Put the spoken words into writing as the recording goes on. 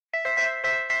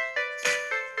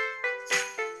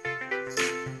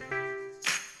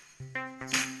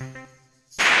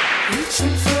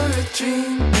Searching for a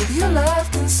dream, maybe your love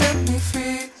can set me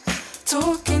free.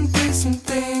 Talking through some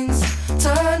things,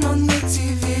 turn on the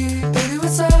TV. Baby,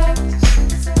 what's up?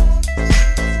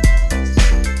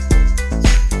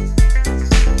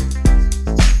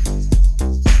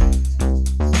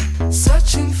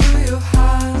 Searching for your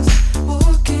hand,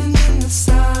 walking in the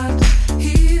sand.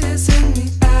 Heat is in the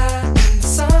air, and the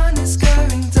sun is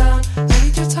going down. I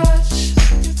need your touch.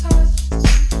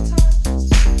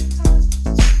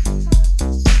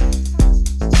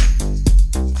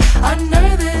 I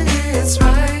know that it's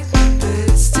right, but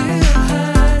it still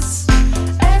hurts.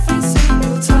 Every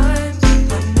single time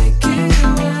I make it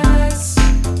worse.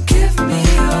 Give me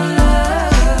your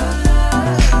love.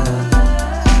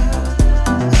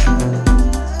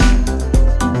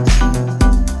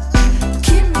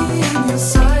 Keep me in your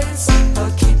sights,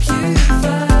 I'll keep you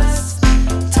first.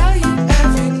 Tell you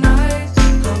every night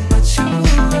how much you're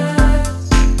worth.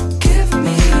 Give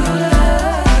me your love.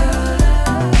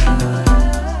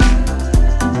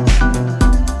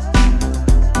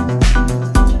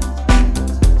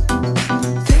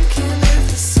 Thinking of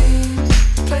the scene,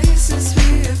 places we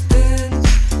have been,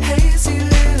 hazy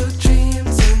little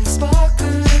dreams in the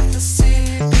sparkle of the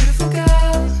sea. Beautiful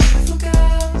girl, beautiful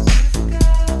girl, beautiful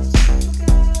girl,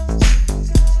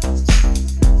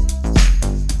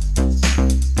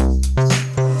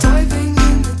 diving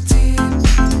in the deep,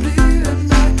 blue and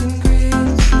black and green,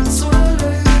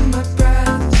 swallowing my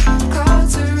breath,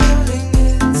 clouds are rolling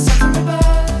in, summer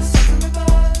above, summer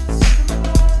above, summer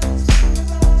above.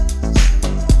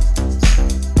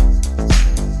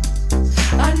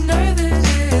 I know that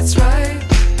it's right,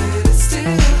 but it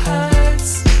still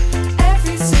hurts.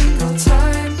 Every single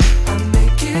time I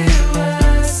make it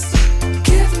worse.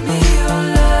 Give me your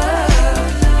love.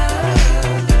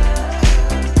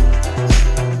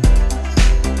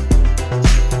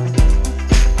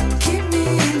 Keep me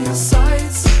in your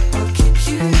sights, I'll keep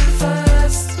you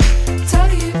first. Tell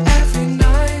you every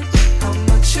night how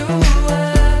much you're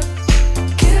worth.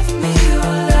 Give me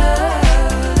your love.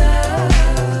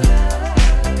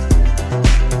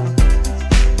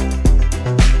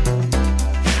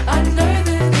 I know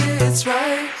that it's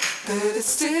right, but it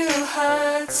still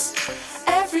hurts.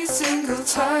 Every single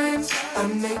time I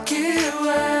make it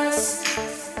worse.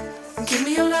 Give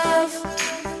me your love.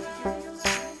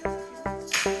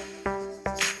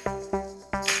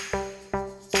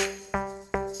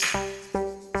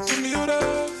 Give me your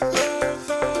love, love,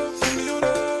 love. Give me your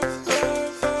love,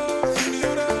 love, love. Give me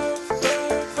your love,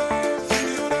 love, love. Give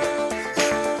me your love,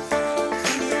 love, love.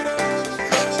 Give me your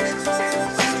love,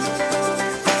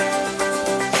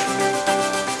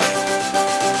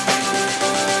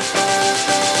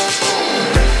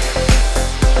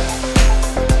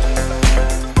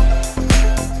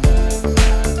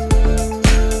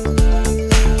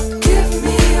 give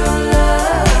me your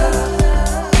love.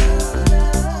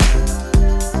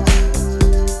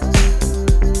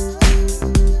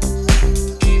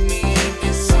 Keep me in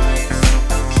your sights,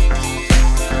 I'll keep you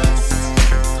first.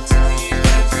 Tell you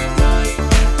every night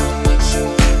how much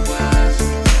you're worth.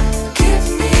 Give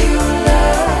me your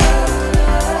love.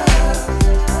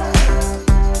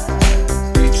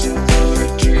 Reaching for a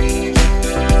dream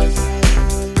enough.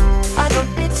 I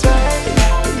don't be tired.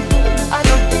 I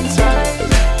don't be tired.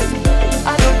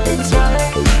 I don't be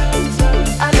tired.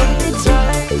 I don't be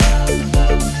tired.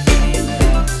 Give me your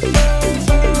love, love,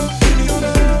 love. Give me your love, love, love. Give me your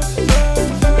love,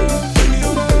 love,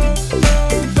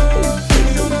 love. Give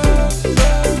me your love,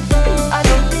 love, love. I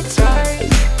don't be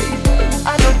tired.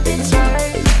 I don't be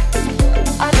tired.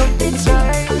 I don't be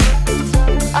tired.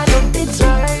 I don't be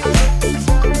tired.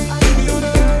 Give me your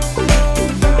love,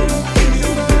 love, love. Give me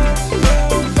your love,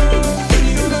 love, love. Give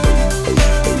me your love,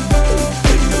 love, love.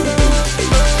 Give me your love,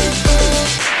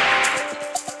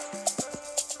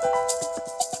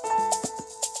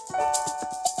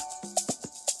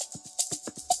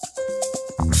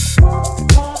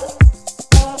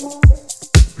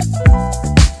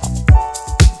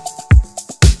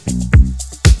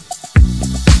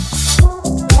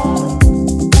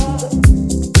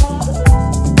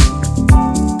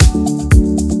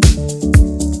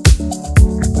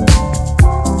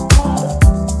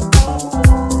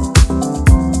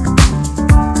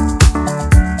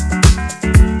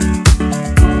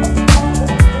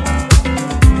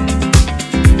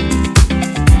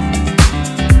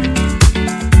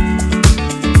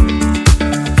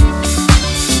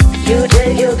 You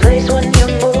take your place when you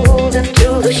move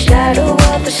into the shadow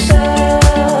of the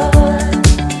sun.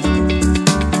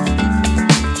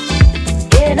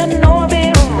 In an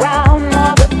orbit around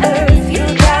Mother Earth you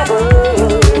travel.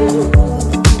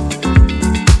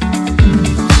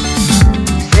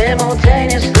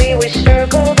 Simultaneously we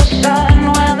circle the sun.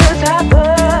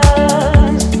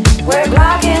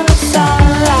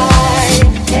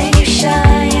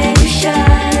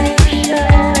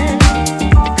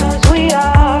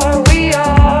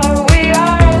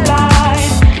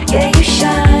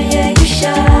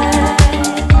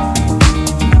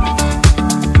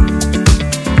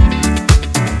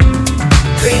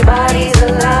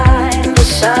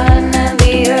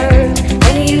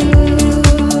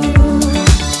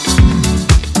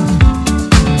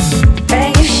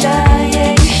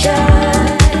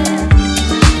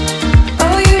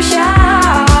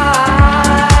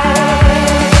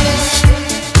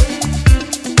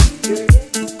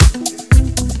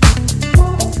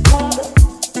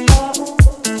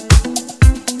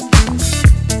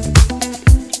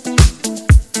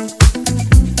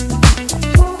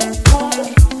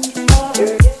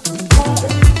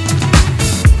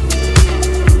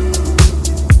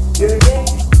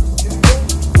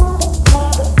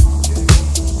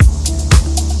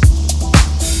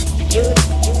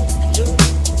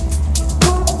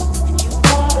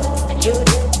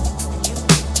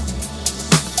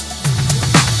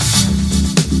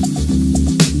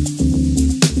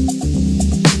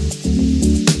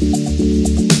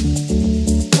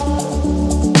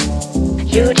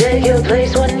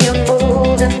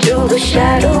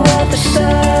 shadow of the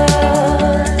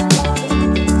sun.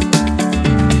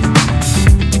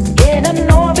 In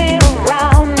an orbit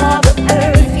around Mother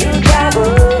Earth you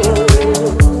travel.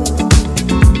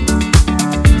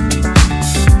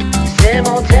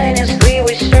 Simultaneously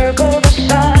we circle the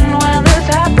sun. When this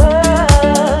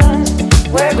happens,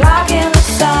 we're blocking the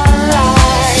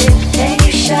sunlight. And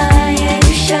you shine, and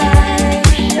you shine,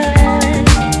 shine.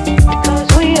 'Cause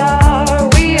we are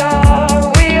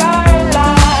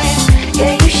alive.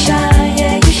 Yeah, you shine,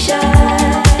 yeah, you shine.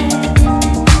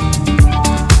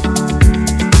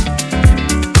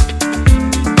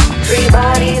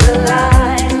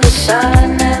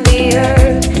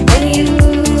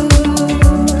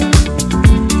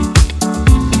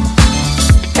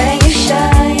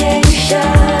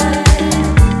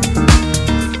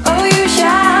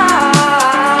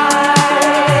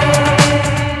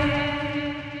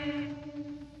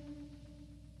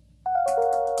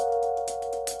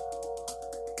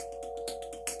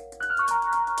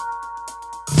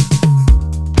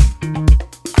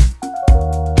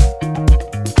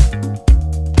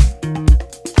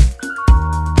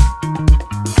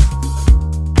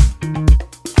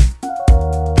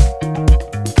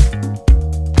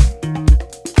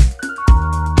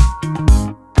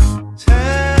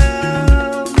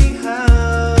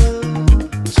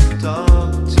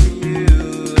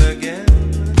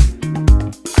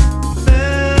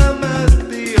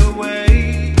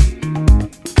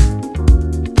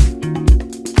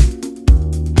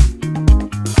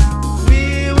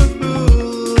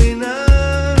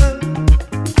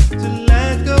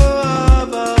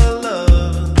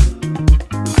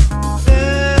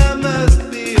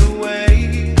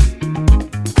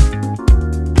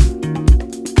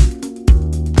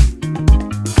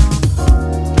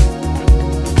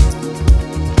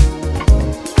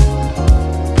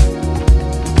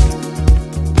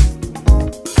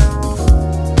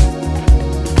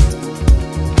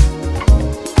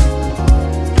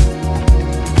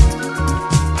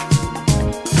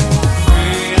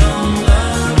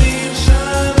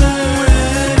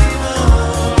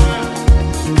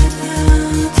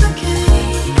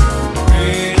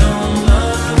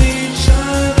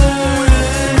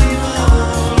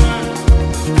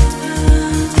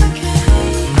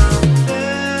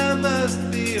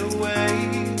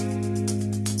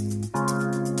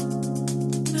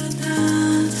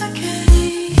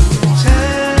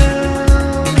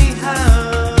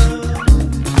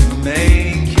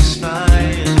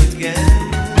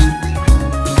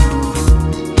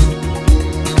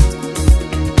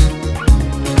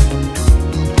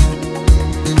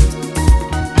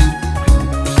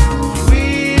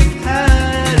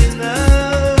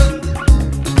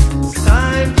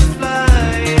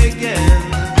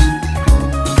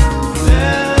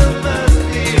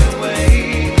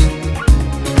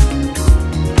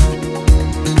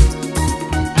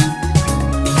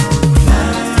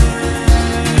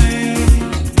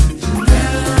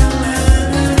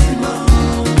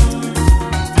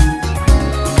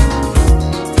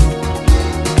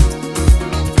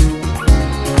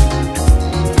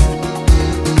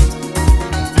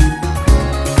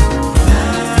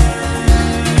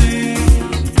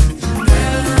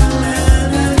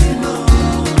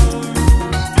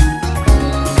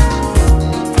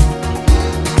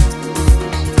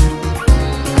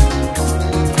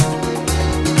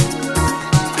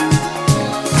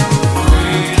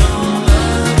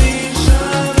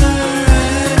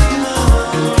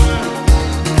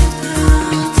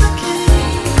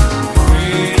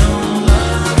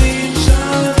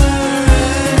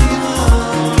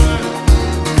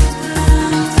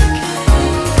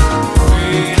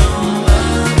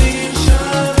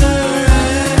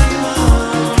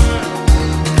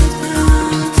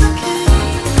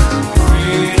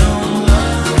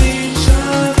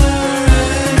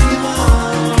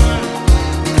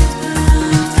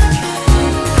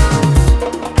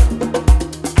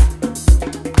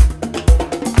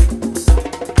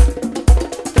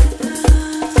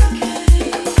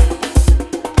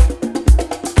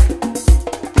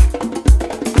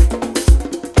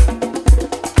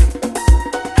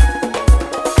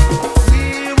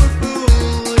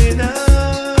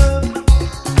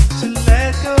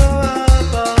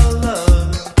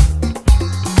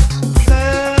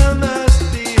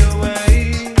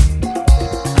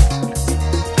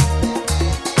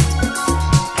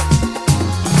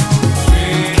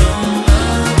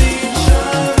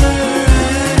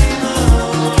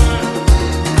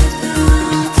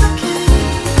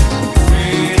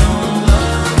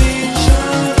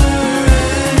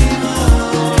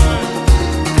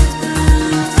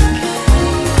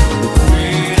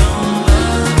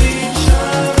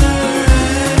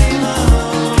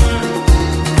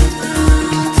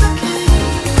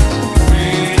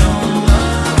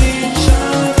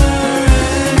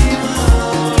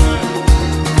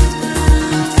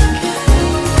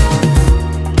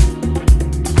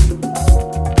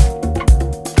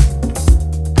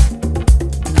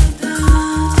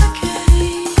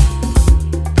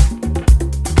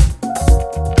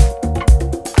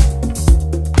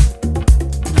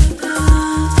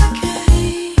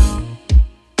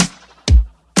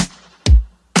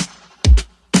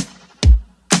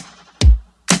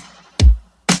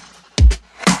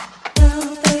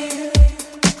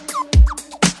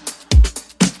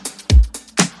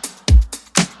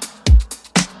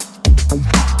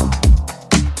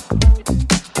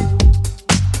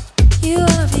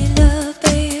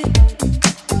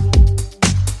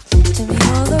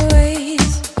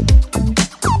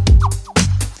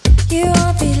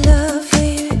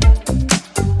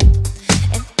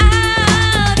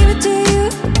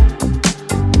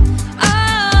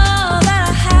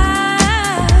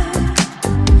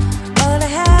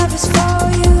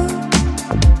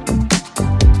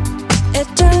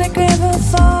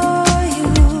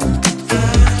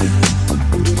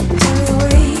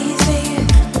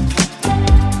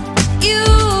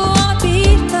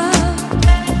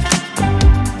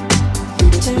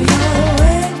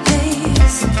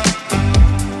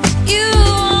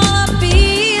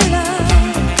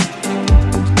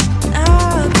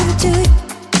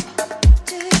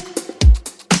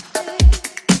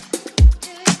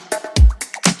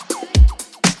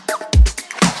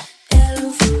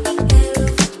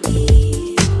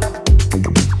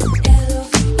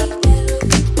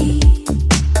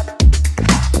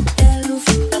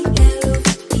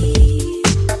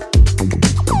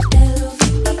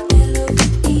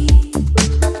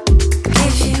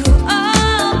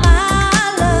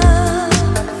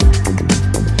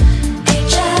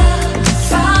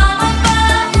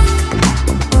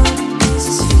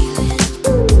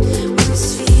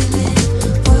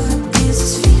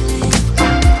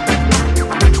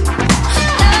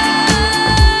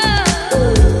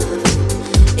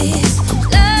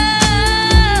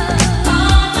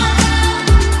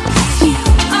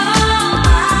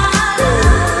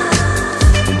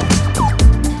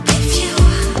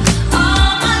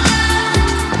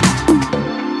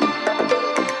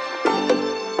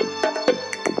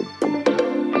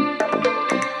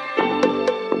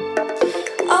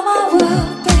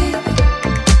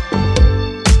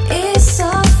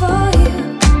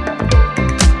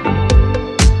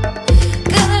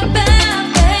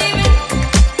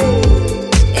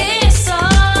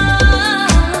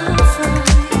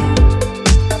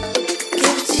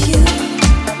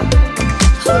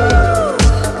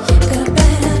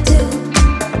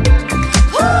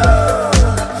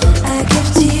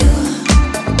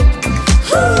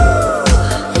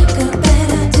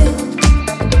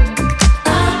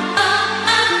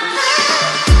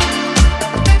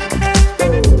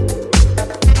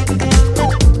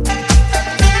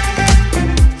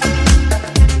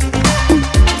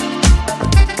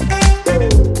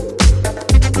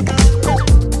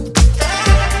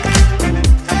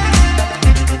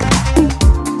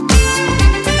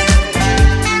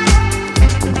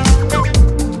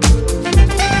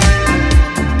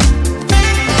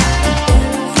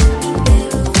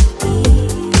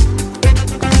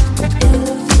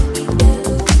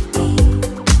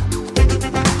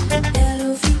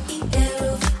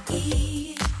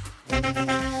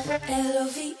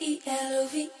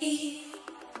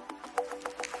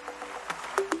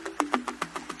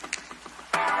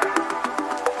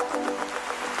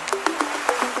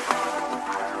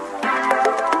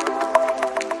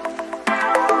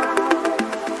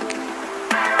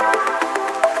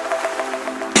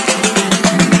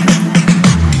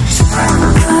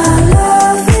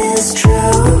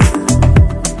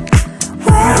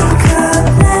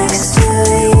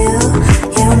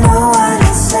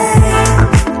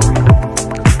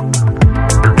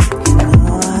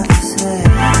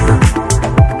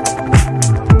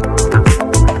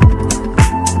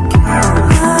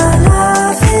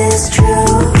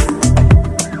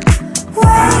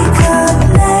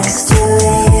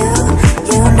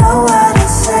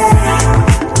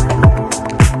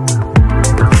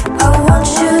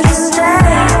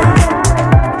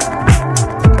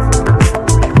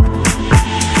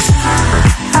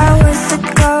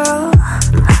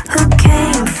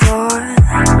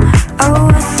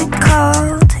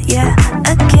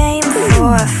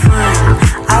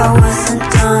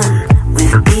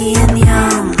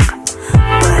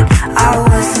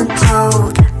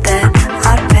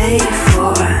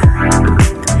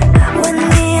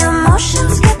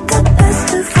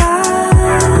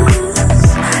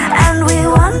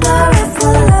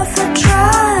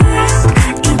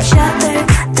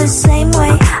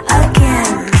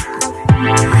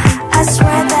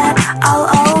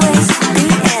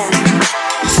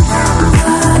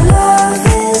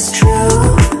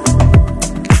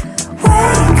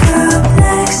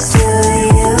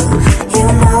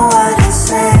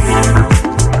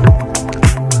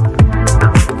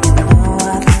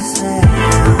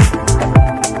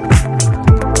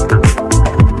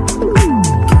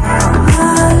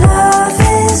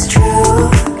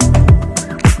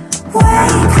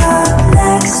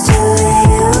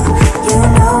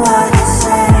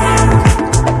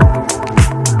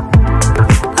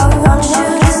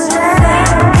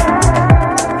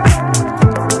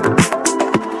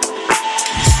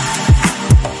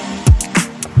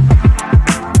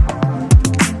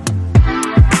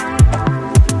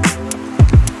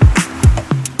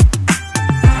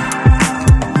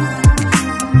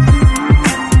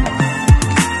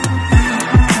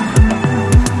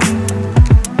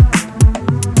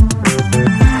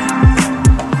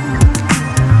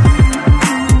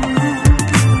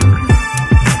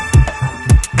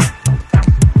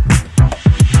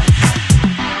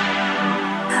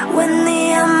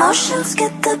 emotions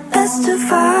get the best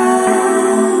of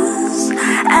us,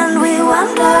 and we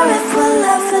wonder if we'll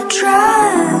ever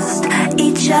trust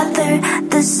each other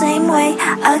the same way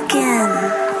again.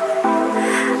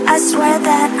 I swear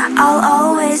that I'll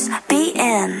always be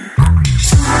in.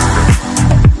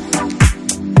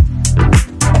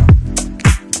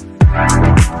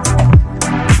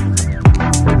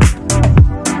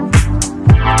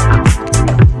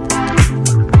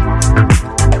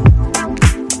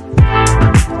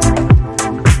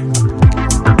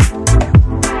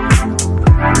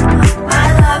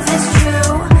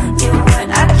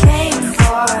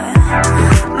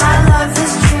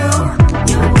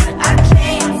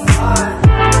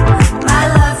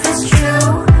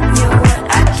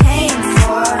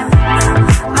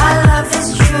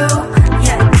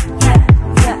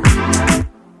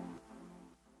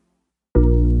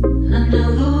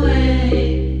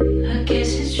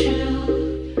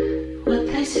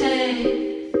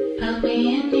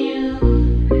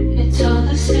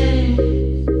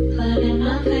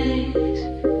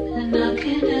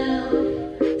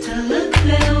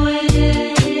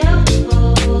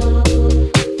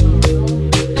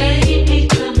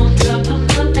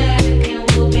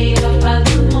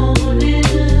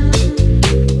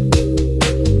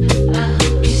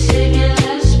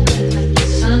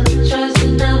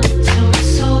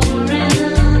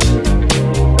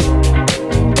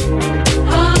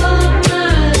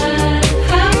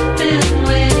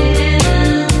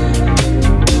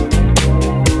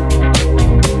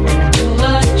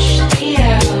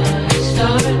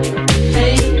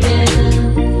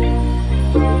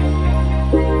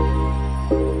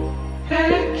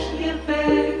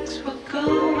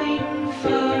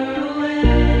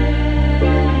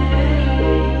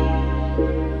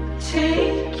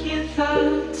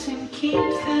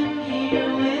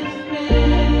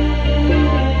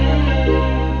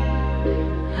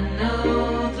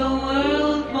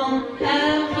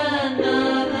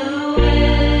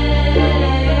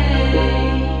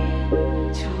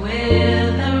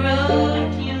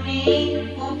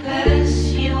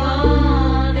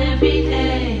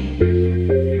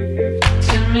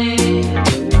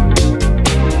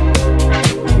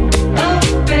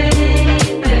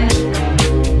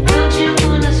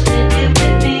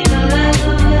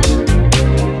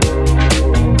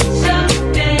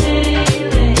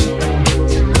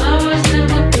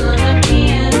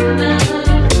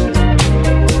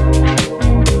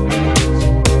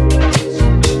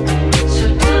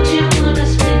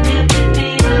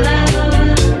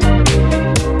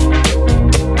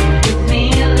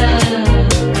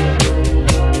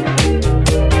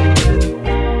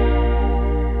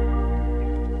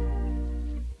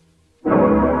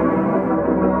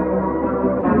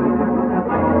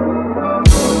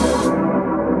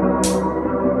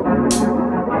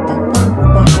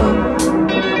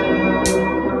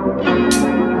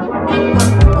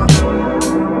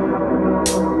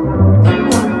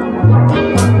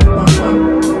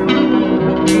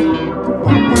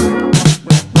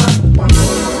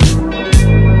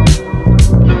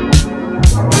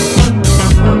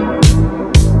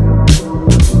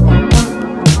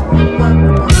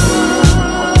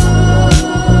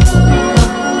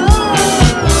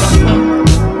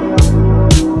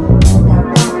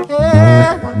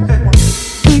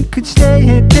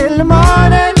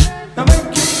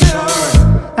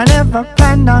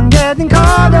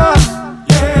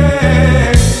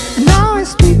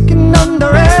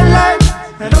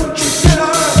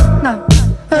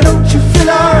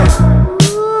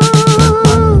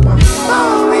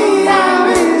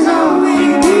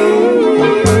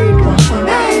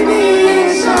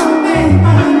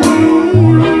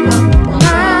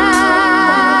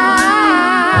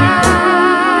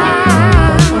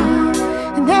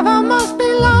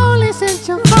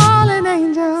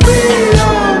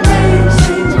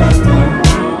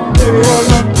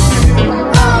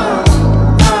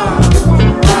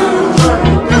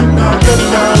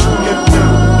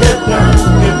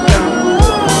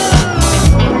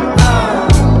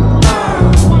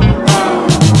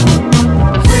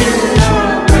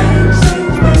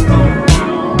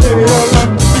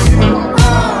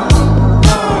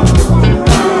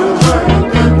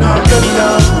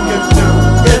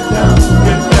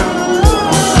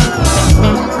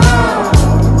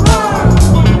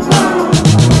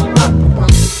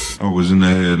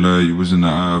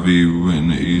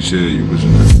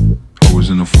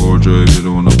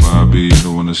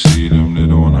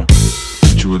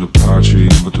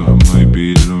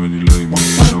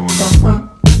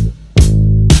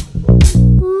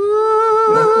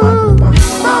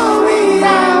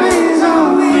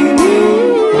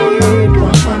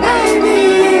 Baby,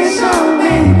 it's so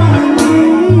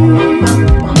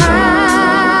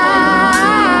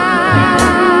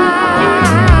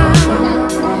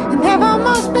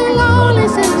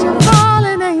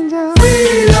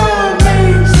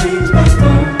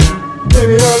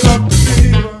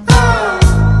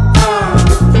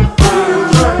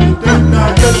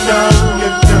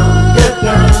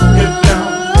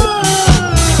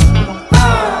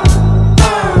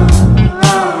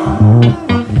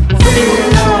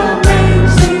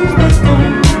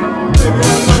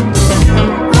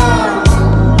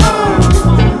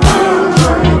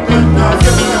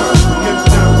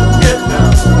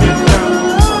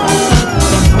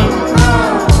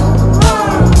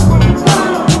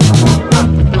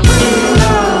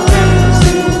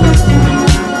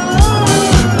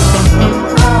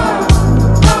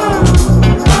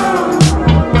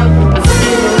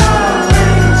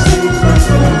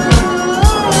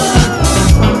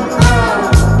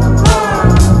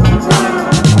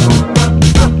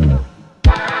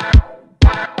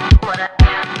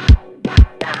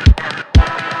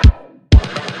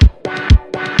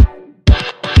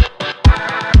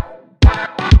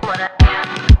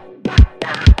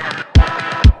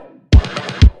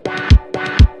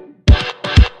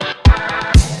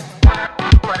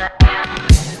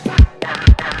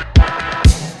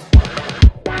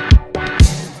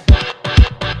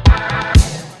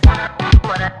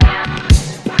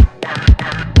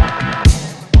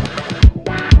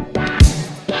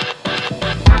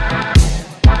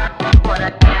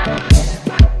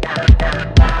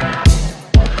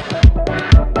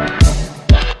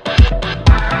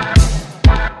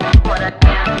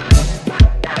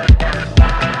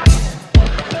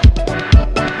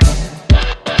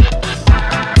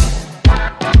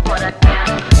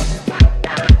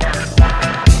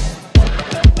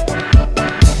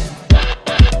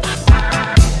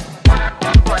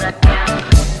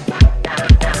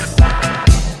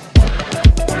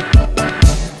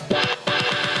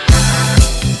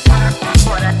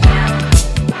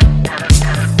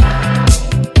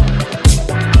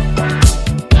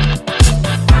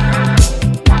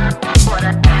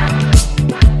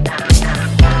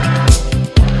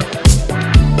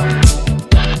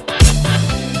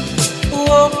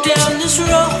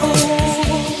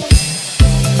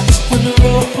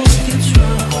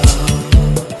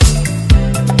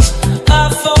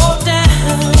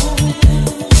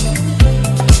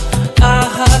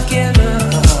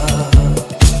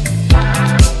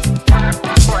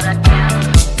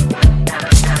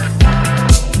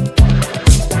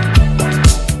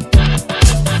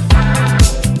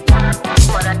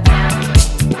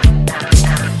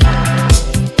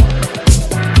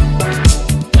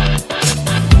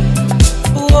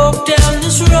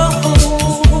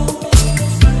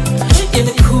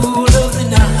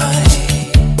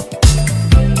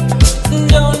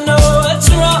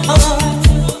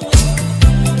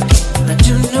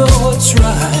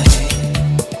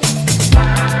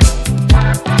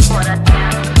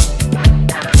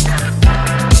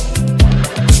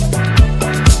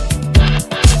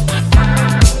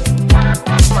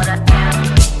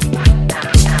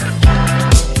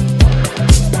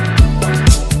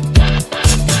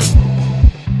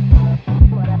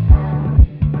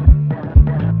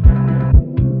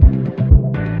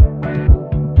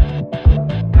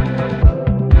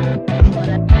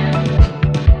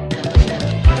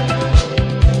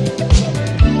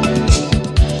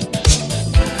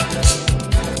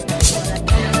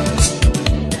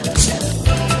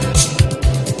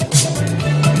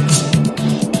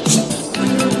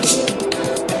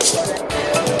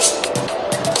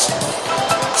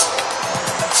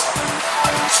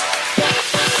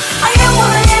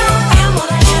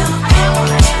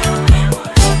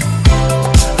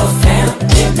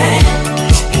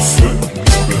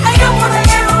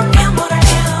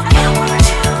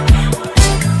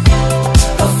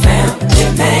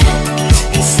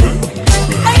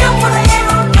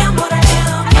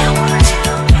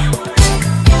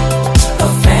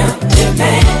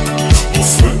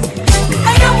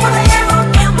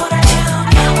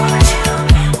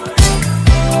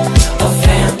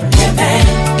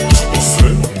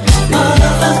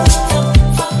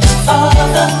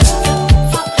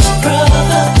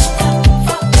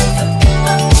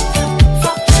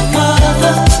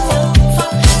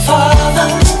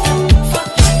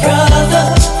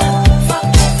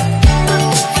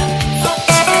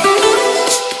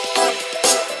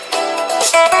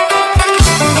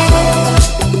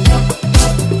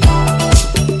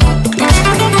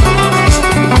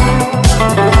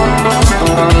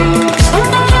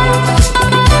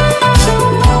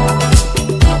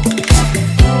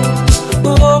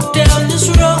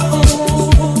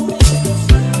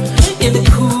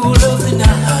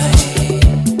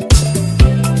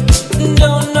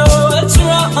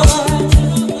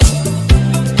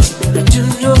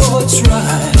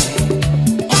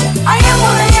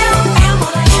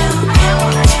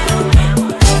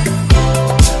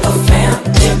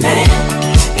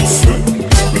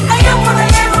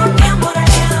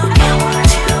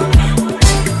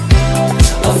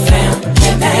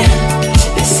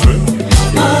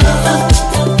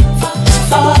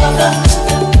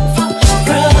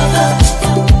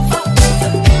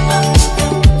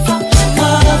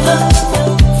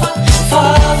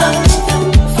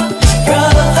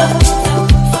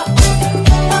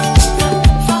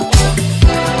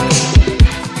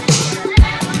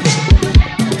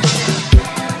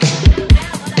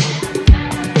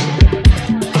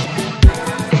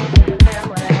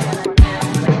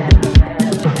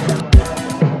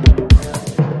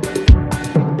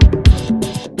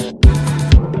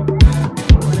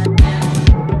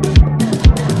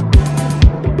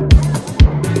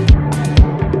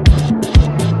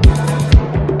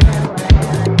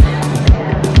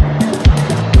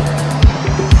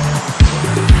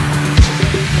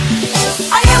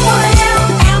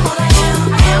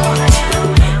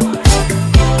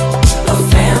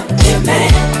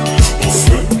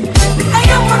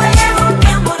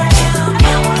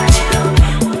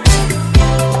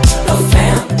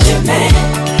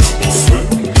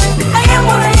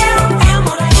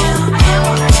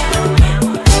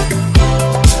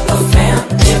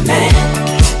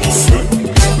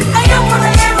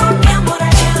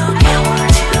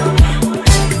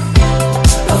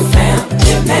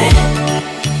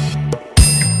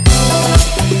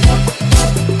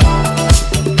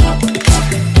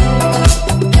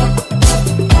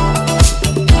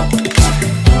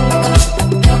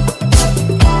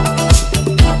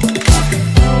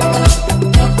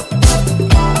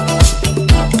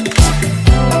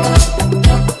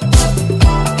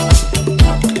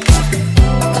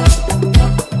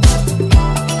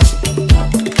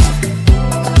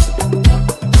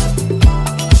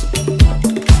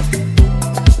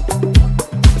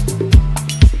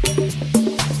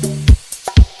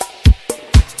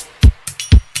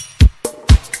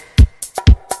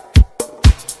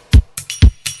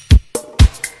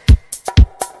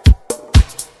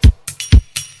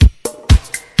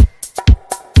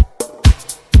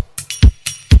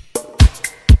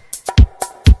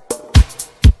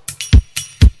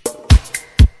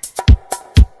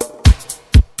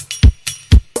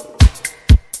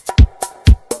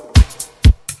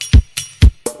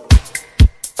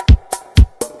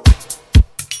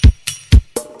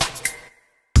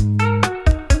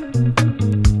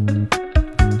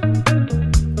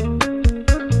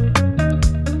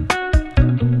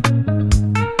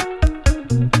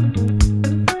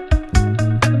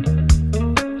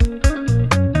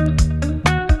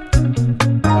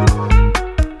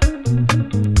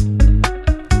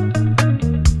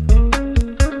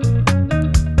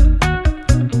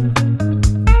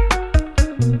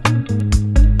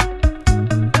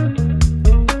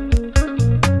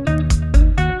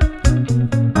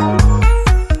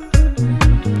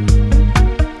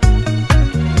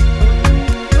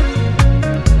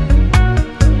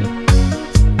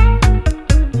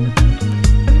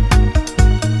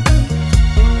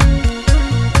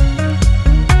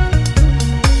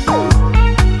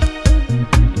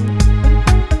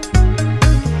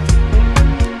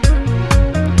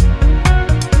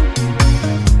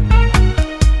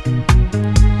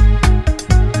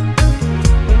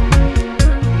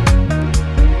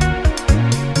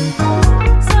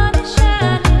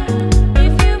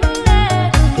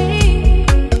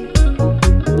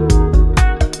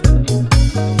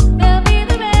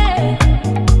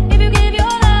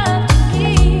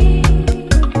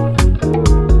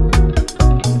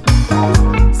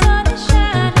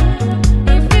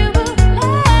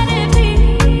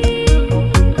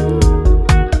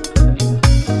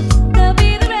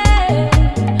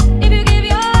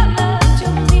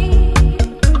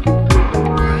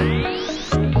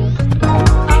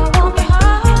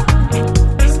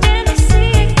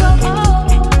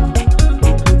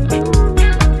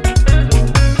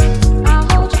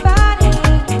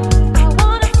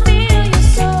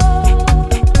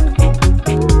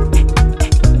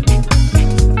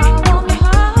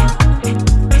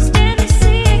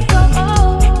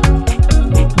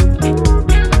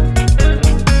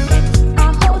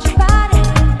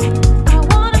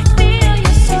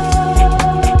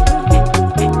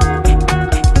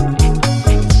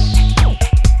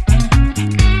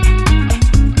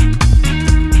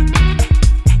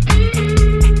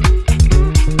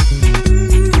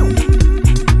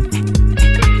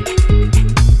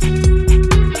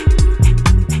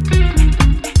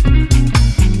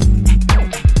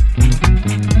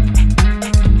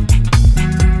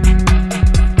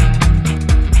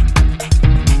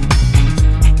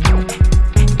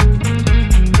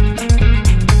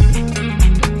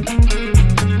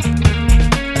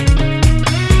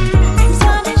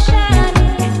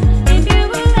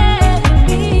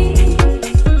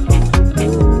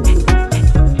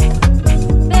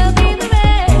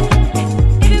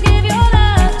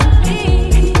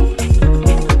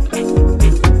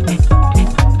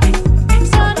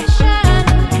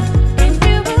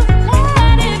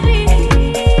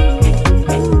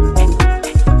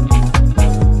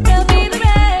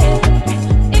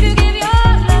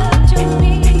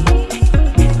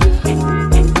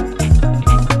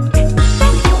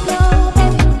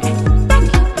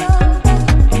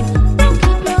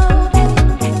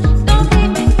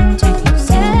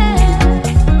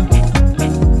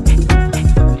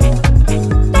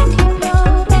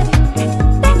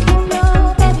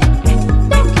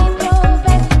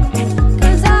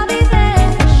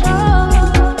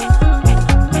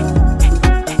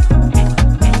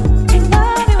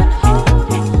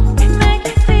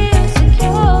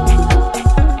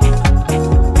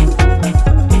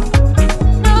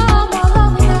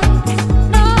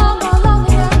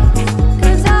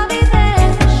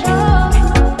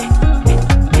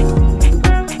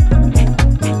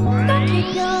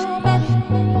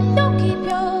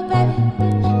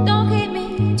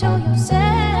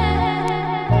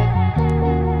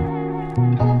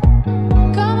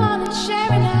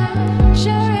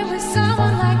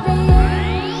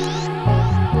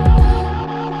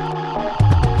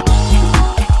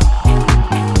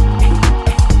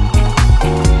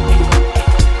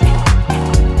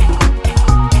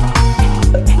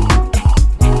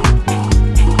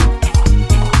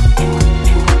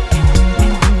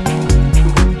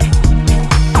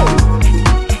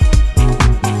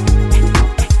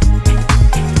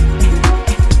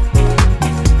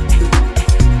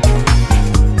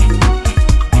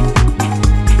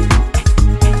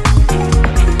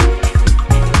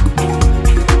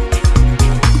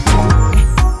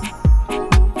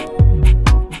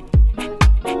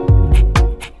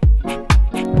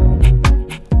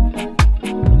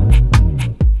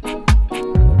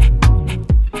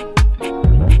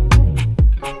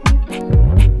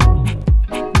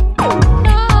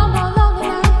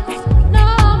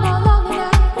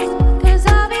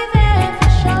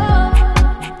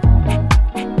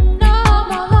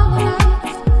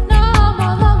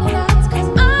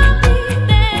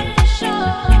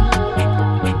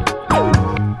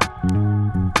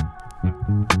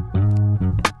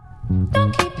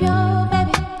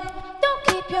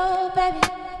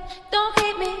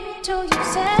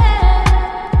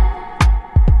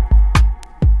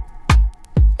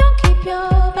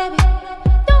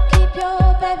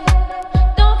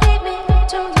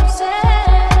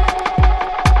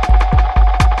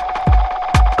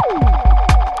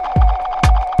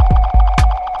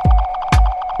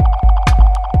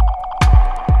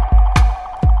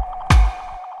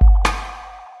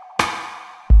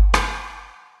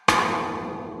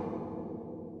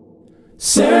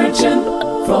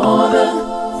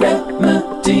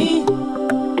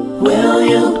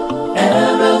you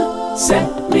ever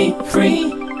set me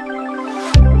free?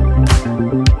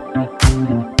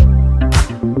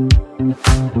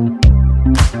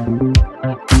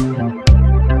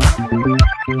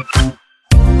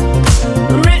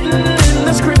 Written in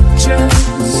the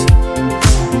scriptures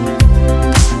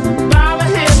by the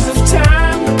hands of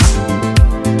time,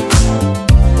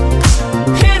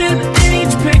 hidden in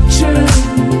each picture,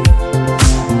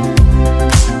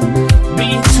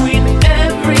 between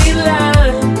every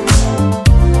line.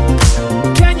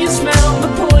 Can you smell the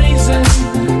poison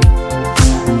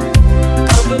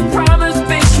of a promise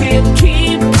they can't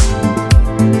keep?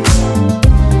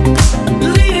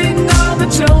 Leading all the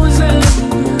chosen,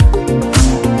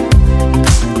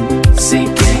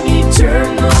 seeking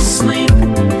eternal sleep.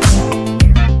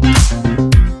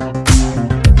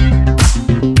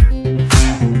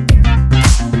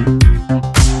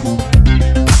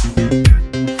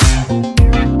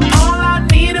 All I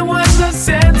needed was a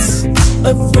sense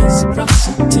of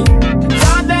reciprocity.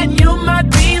 Thought that you might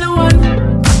be the one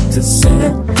to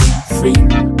set me free.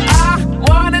 I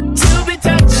wanted to be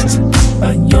touched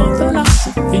by your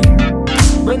philosophy,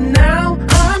 but now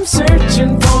I'm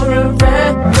searching for a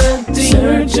remedy.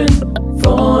 Searching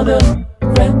for the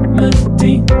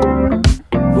remedy.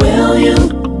 Will you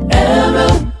ever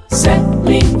set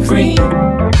me free?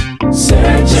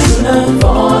 Searching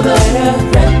for the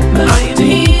remedy. I am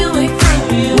healing from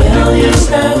you. Will you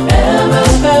ever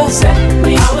set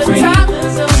me free? Our time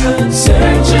is over.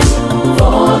 Searching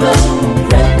for the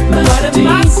remedy. What am I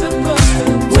supposed to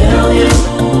do? Will you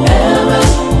ever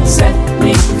set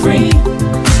me free?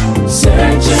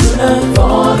 Searching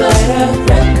for the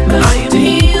remedy. I am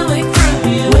healing from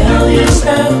you. Will you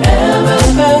ever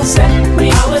set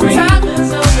me free? Our time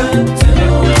is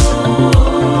overdue.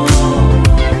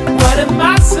 What am I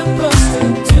supposed to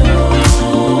do?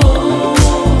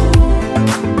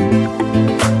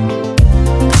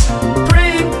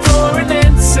 Praying for an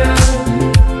answer,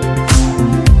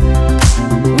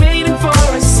 waiting for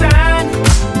a sign,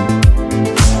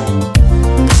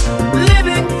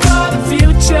 living for the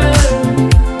future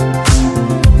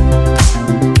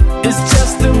is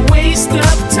just a waste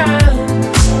of time.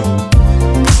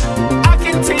 I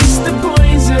can taste the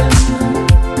poison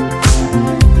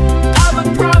of a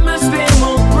promise they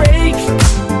won't break.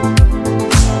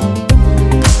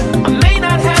 I may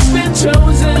not have been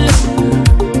chosen,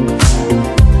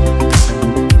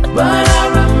 but I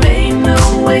remain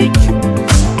awake.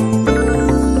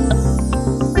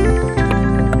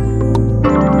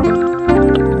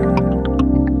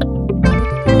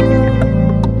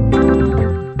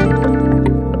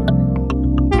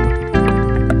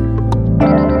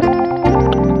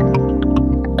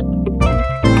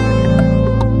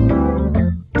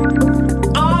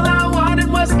 All I wanted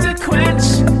was to quench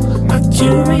my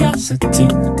curiosity.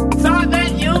 Thought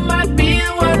that you might be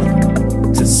the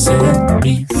one to set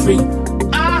me free.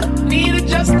 I needed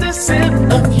just a sip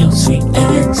of your sweet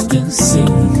ecstasy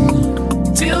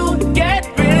to get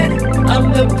rid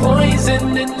of the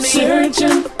poison in me.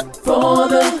 Searching for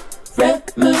the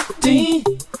remedy.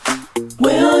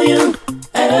 Will you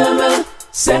ever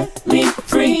set me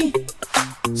free?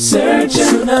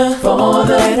 Searching for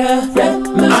the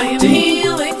remedy. I am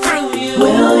healing through you.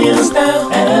 Will you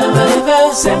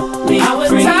ever set me free? Our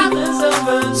time is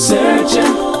over.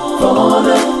 Searching for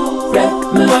the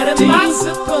remedy. What am I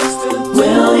supposed to do?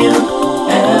 Will you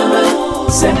ever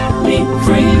set me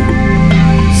free?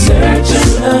 Searching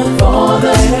for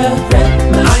the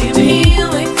remedy. I am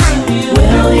healing through you.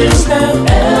 Will you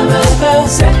ever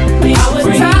set me free? Our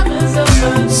time is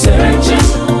over. Searching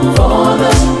for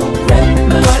the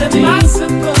remedy. What am I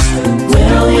supposed to do?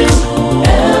 Will you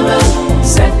ever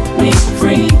set me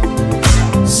free?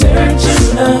 Searching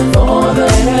for the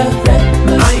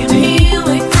remedy. I am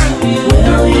healing through you.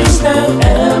 Will you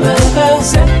ever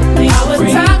set me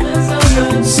free? Our time is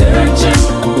over. Searching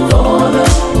for the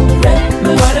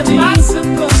remedy. What am I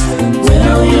supposed to do?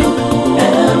 Will you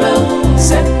ever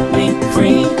set me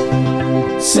free?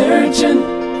 Searching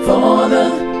for the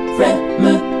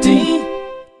remedy.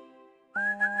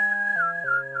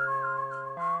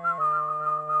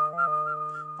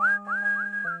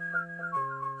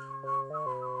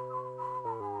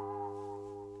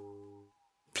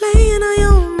 Playing our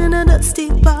own in a dusty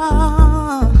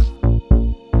bar.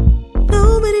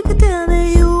 Nobody could tell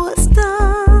that you were a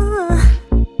star.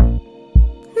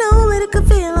 Nobody could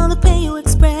feel all the pain you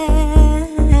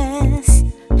express.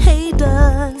 Hey,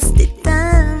 dusty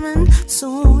diamond,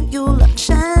 soon you'll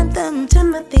outshine them.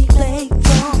 Timothy played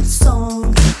your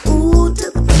song. Ooh,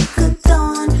 to the break of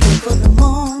dawn, for the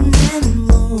morning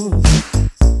moon.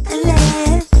 And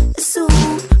let it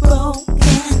soothe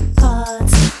broken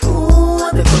hearts. Ooh,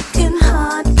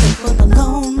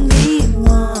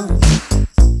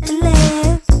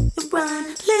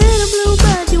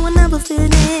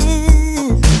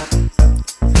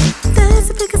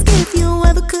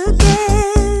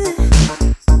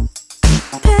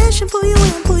 pull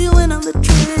you in on the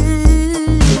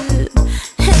trip.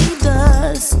 Hey,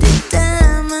 dusty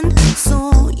diamond,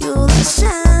 so you'll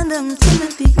outshine them.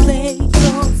 Timothy, play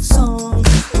your song.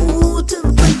 Ooh, till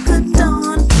the break of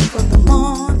dawn, for the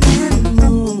morning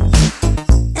moon,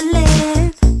 and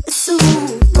let it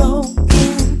soothe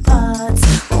broken parts.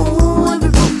 Oh, every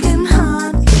broken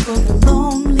heart for the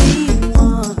lonely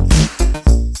one.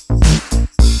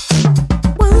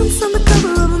 Once on the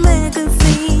cover of a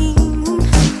magazine,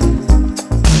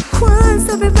 once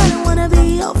everybody wanna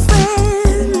be your friend.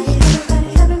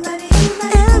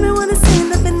 Everyone is saying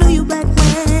that they knew you back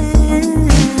when.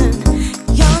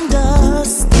 Young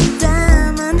dusty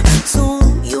diamond,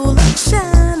 soon you'll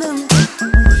outshine them.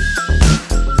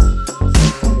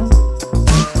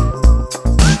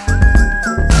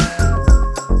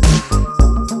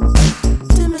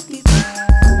 Timothy,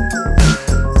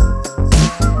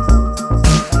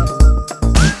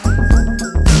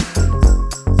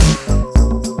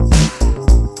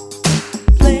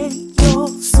 play your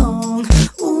song,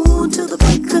 ooh, till the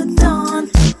break of dawn.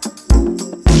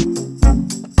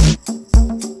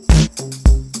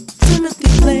 Timothy,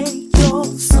 play your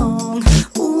song,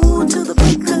 ooh, till the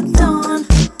break of dawn.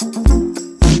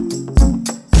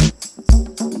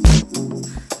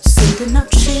 Sending out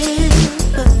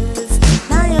shivers,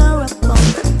 now you're up on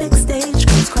the big stage,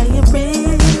 girls crying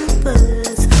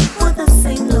rivers for the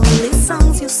same lonely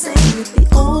songs you sang with the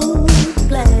old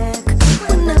black.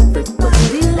 When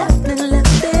everybody left and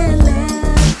left, they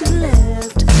left and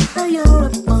left. Now you're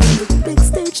up on the big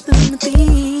stage,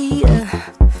 Timothy.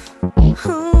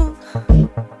 Oh,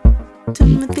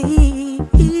 Timothy.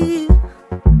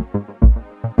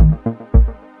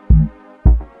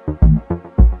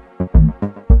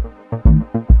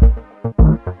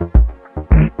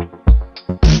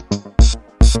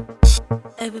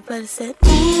 Everybody said,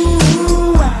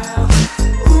 ooh, wow,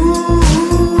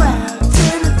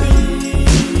 Timothy,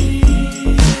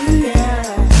 yeah.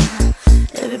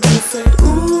 Everybody said,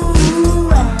 ooh,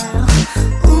 wow,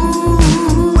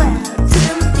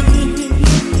 Timothy,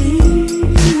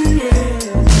 yeah.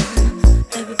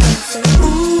 Everybody said,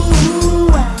 ooh,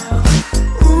 wow,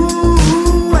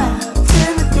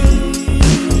 Timothy,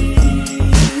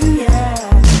 yeah.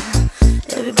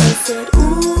 Everybody said, ooh,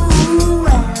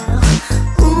 wow,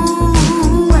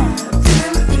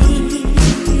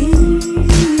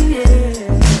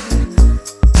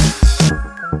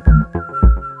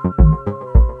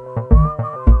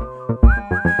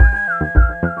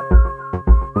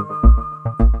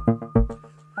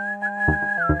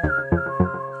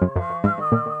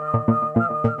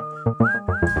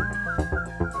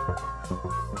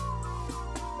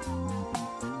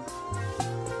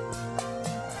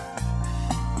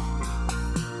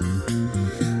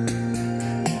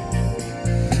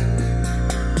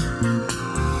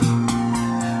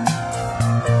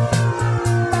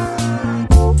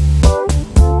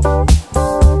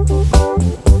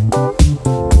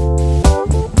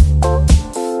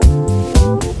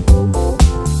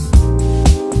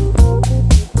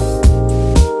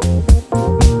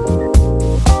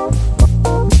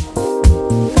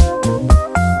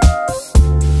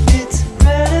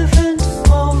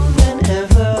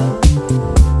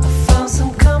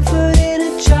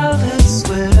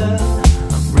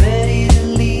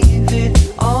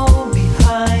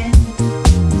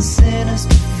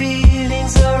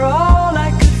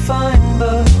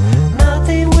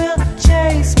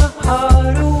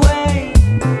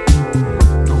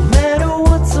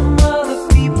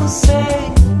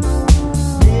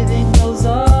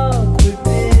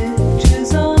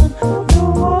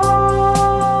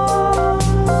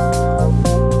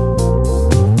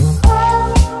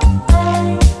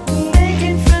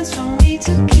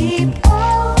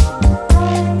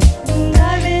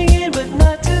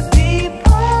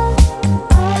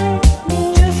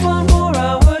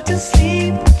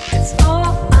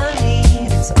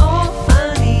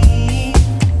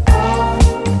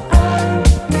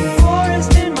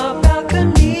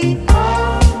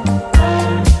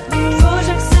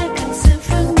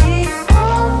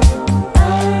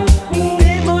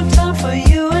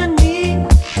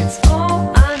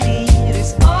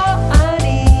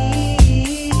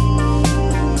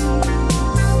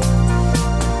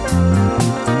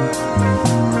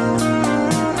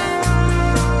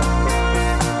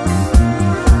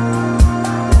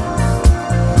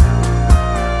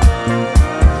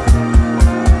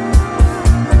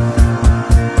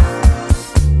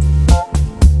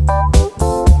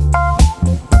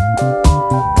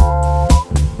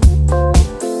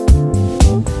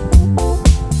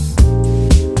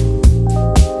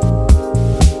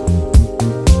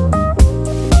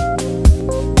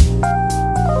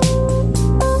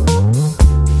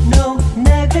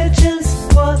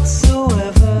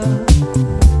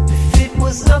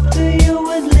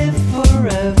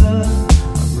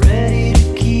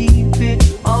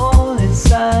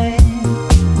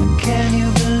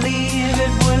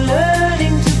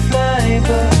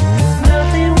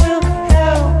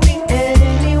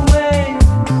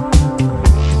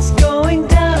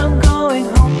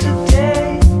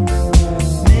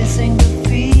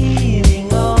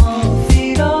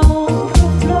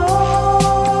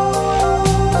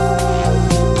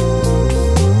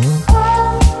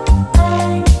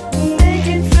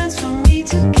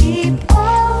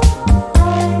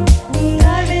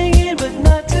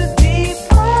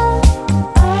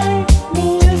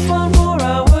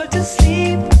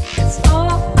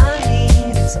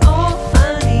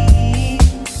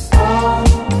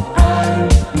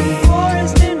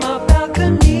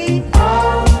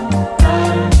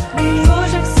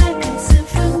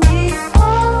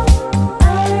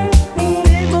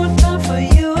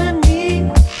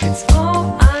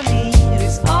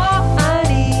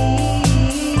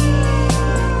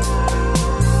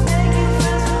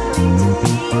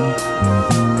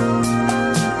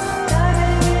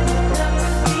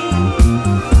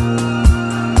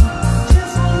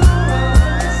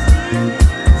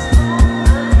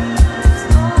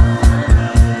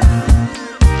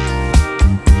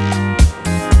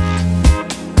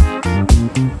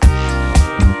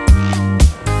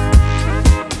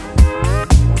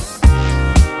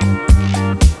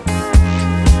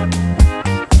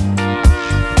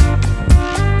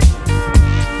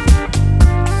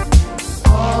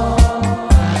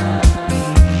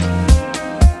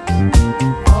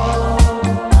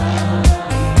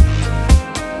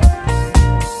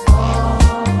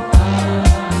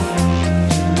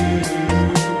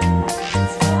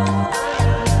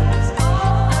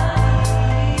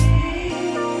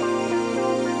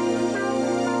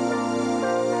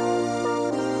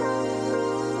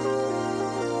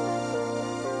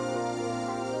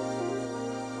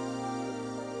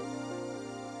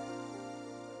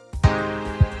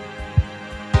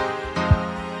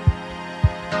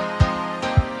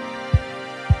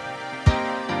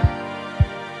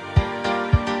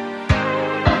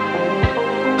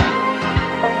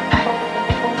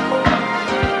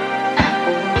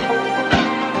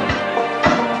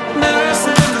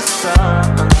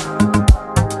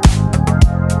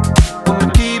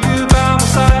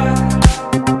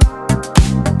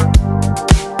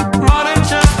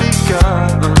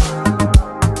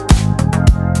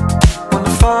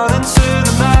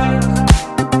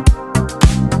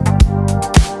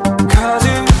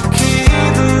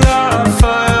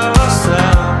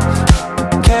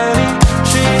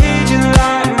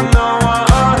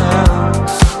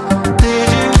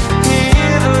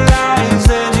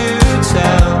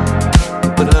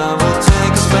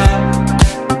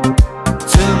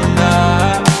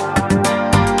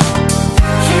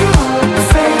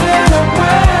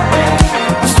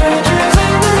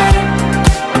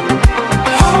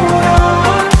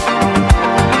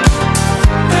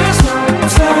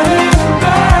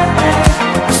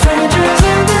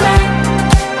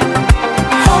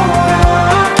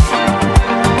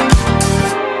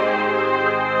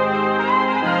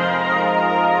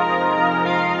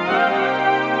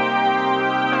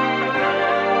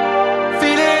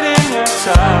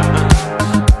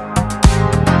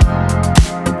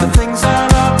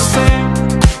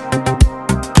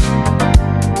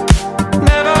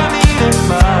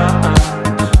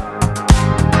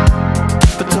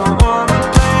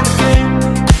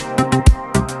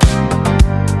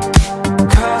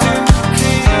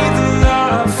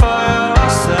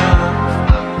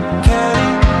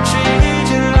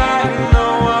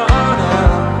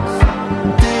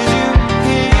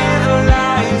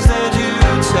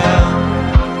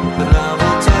 But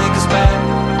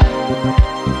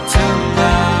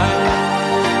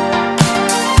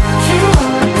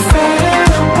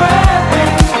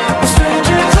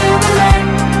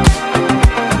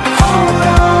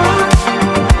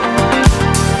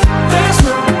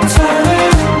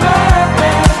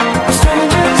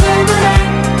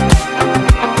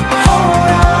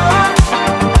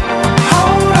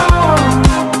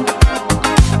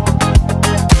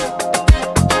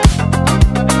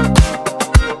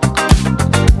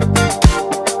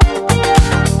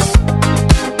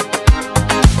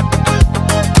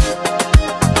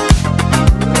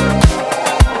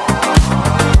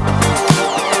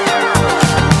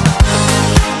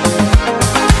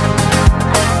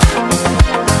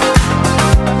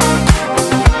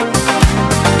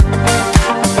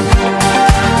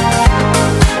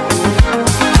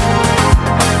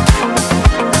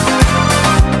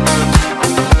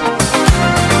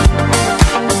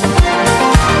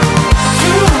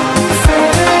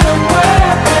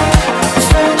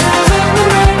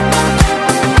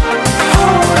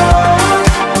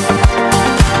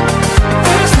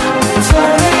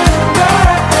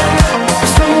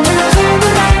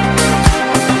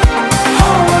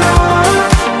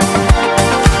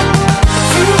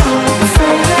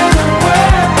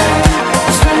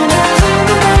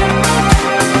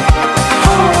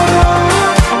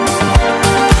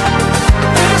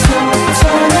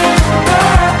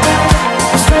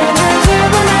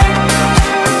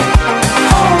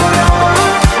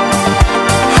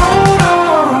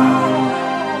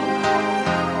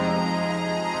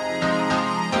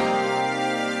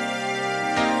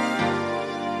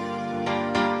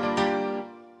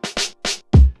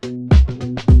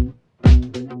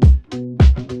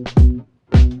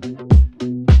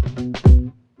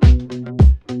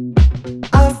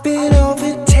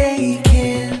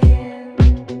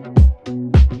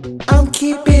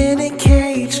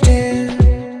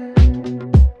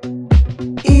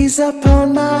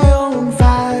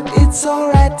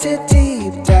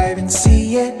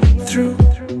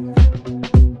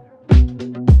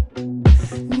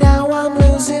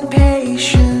losing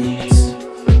patience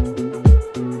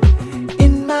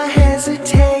in my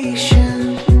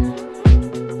hesitation.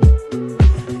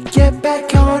 Get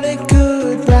back on a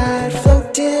good ride,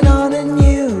 floating on a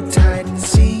new tide and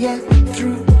see it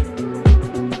through.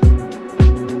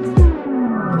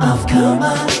 I've come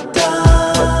undone,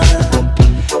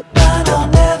 but I'll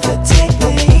never take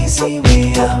the easy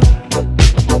way out.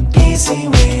 Easy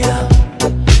way out.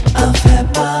 I've had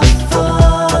my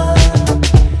fun,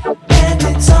 and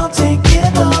it's all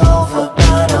taken over,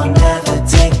 but I'll never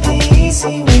take the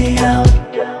easy way out.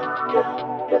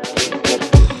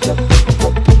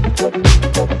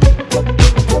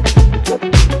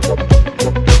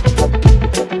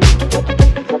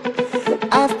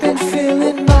 I've been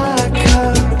filling my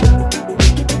cup,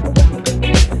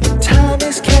 time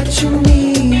is catching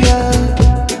me up.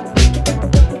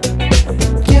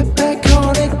 Get back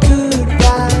on a good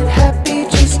ride, happy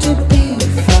just to be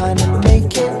fine and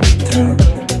make it through.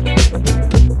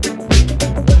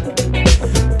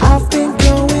 I've been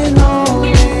going all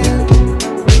in,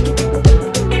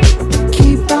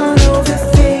 keep on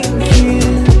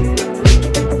overthinking.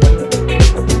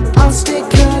 I'll stay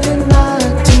cutting my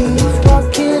teeth,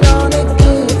 walking on a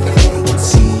good thing and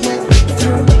see it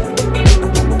through.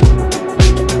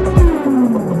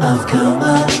 I've come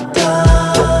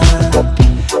undone,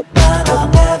 but I'll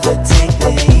never take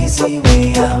the easy way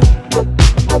out.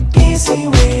 Easy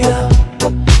way out.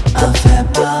 I've had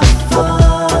my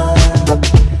fun,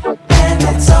 and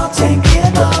it's all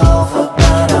taken over,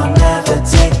 but I'll never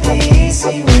take the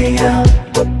easy way out.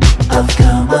 I've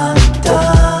come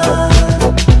undone,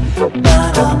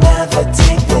 but I'll never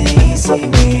take the easy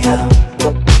way out.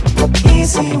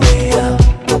 Easy way out.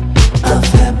 I've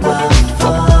had my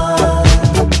fun,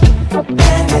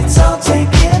 and it's all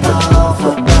taken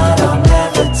over, but I'll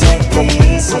never take the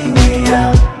easy way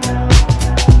out.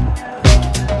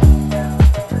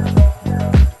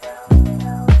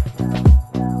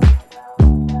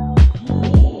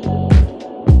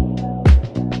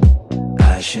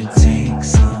 I should take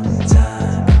some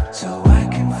time so I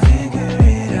can figure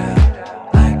it out.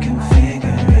 I can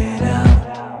figure it out.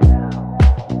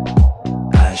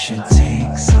 I should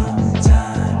take some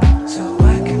time so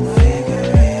I can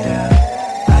figure it out.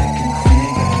 I can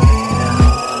figure it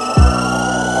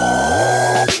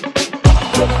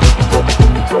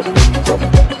out.